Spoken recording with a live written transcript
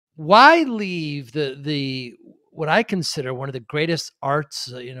Why leave the what I consider one of the greatest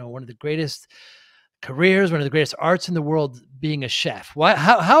arts, one of the greatest careers, one of the greatest arts in the world, being a chef? Why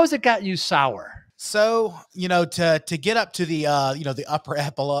how has it got you sour? So, to get up to the the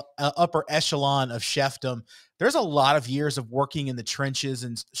upper echelon of chefdom, there's a lot of years of working in the trenches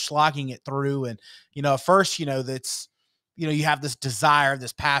and slogging it through. And at first, that's you have this desire,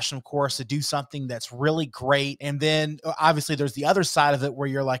 this passion, of course, to do something that's really great. And then obviously there's the other side of it where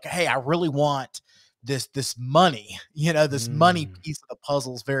you're like, hey, I really want this money. This money Mm. piece of the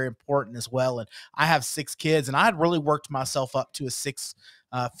puzzle is very important as well. And I have 6 kids, and I had really worked myself up to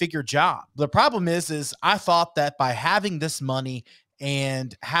a figure job. The problem is I thought that by having this money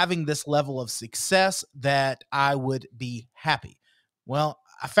and having this level of success that I would be happy. Well,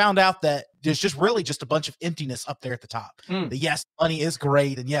 I found out that there's just really just a bunch of emptiness up there at the top. Mm. That yes, money is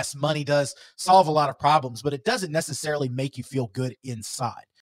great, and yes, money does solve a lot of problems, but it doesn't necessarily make you feel good inside.